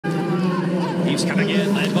Brooks coming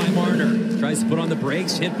in, led by Marner. Tries to put on the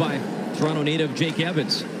brakes, hit by Toronto native Jake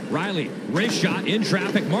Evans. Riley, wrist shot in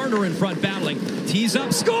traffic. Marner in front battling. Tees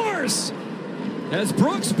up, scores! As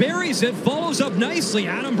Brooks buries it, follows up nicely.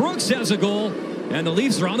 Adam Brooks has a goal, and the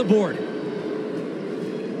Leafs are on the board.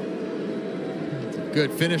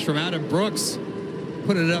 Good finish from Adam Brooks.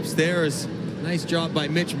 Putting it upstairs. Nice job by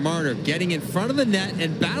Mitch Marner, getting in front of the net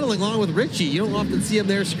and battling along with Ritchie. You don't often see him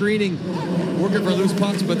there screening, working for loose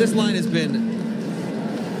pucks, but this line has been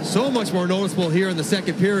so much more noticeable here in the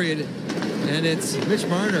second period. And it's Mitch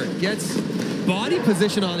Marner gets body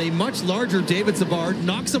position on a much larger David Savard,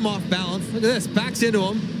 knocks him off balance. Look at this, backs into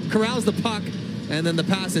him, corrals the puck, and then the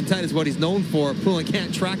pass intent is what he's known for. Poulin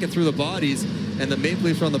can't track it through the bodies, and the Maple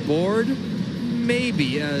Leafs are on the board.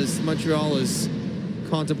 Maybe, as Montreal is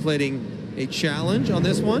contemplating a challenge on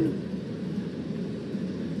this one.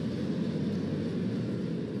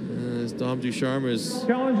 As Dom Ducharme is...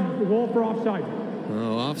 Challenge the goal for offside.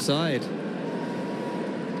 Oh, offside.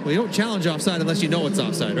 Well, you don't challenge offside unless you know it's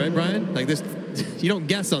offside, right, Brian? Like this, you don't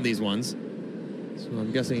guess on these ones. So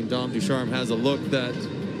I'm guessing Dom Ducharme has a look that...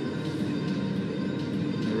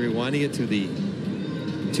 Rewinding it to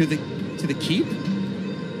the keep.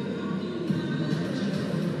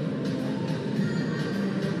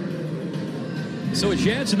 So a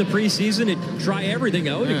chance in the preseason to try everything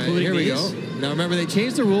out, including here we these. go. Now remember, they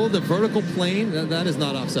changed the rule. The vertical plane, that is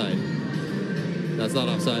not offside. That's not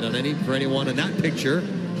offside on for anyone in that picture.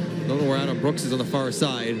 Don't know where Adam Brooks is on the far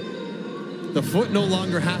side. The foot no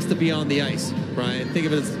longer has to be on the ice, Brian. Think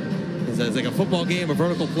of it as like a football game, a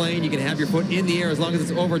vertical plane. You can have your foot in the air as long as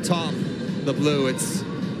it's over top the blue. It's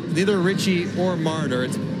neither Ritchie or Marner. I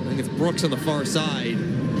think it's Brooks on the far side.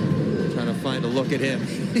 Trying to find a look at him.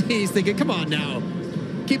 He's thinking, come on now.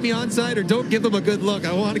 Keep me onside or don't give them a good look.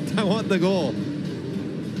 I want the goal.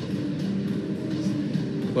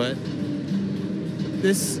 But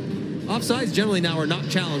this offsides generally now are not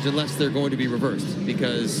challenged unless they're going to be reversed,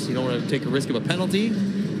 because you don't want to take a risk of a penalty.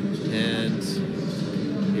 And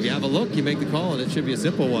if you have a look, you make the call, and it should be a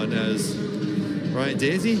simple one, as Ryan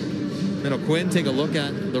Daisy and O'Quinn take a look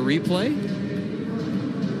at the replay.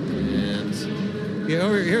 And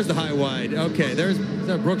here's the high wide. Okay, there's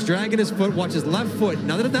Brooks dragging his foot. Watch his left foot.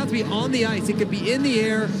 Now, that doesn't have to be on the ice. It could be in the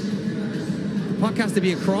air. The puck has to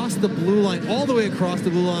be across the blue line, all the way across the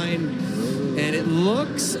blue line. And it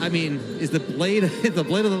looks, I mean, is the blade of the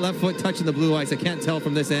left foot touching the blue ice? I can't tell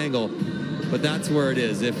from this angle, but that's where it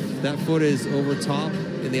is. If that foot is over top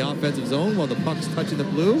in the offensive zone while the puck's touching the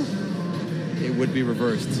blue, it would be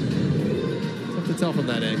reversed. It's tough to tell from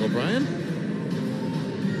that angle, Brian.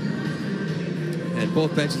 And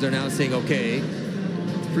both benches are now saying, okay,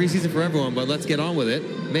 it's preseason for everyone, but let's get on with it.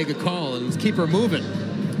 Make a call and let's keep her moving.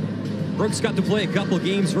 Brooks got to play a couple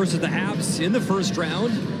games versus the Habs in the first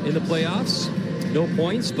round in the playoffs. No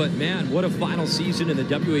points, but man, what a final season in the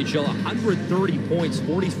WHL. 130 points,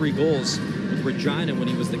 43 goals with Regina when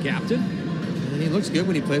he was the captain. And he looks good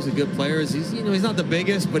when he plays with good players. He's not the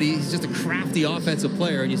biggest, but he's just a crafty offensive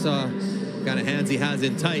player. And you saw the kind of hands he has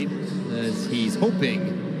in tight as he's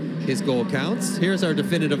hoping his goal counts. Here's our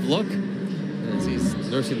definitive look as he's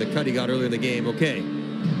nursing the cut he got earlier in the game. Okay.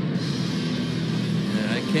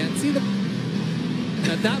 Can't see the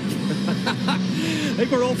at that. I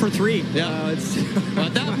think we're 0 for 3. Yeah,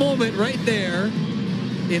 at that moment right there,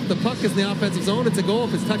 if the puck is in the offensive zone, it's a goal.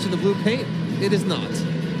 If it's touching the blue paint, it is not.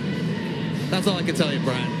 That's all I can tell you,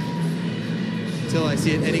 Brian. Until I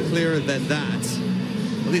see it any clearer than that.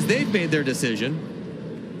 At least they've made their decision.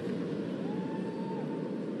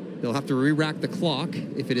 They'll have to re-rack the clock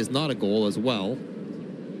if it is not a goal as well.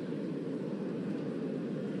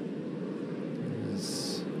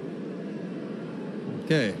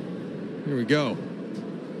 Okay, here we go.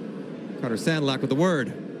 Carter Sandlak with the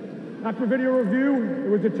word. After video review, it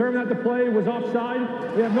was determined that the play was offside.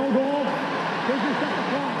 We have no goal.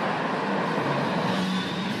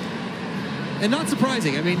 And not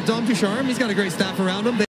surprising. I mean, Dom Ducharme, he's got a great staff around him.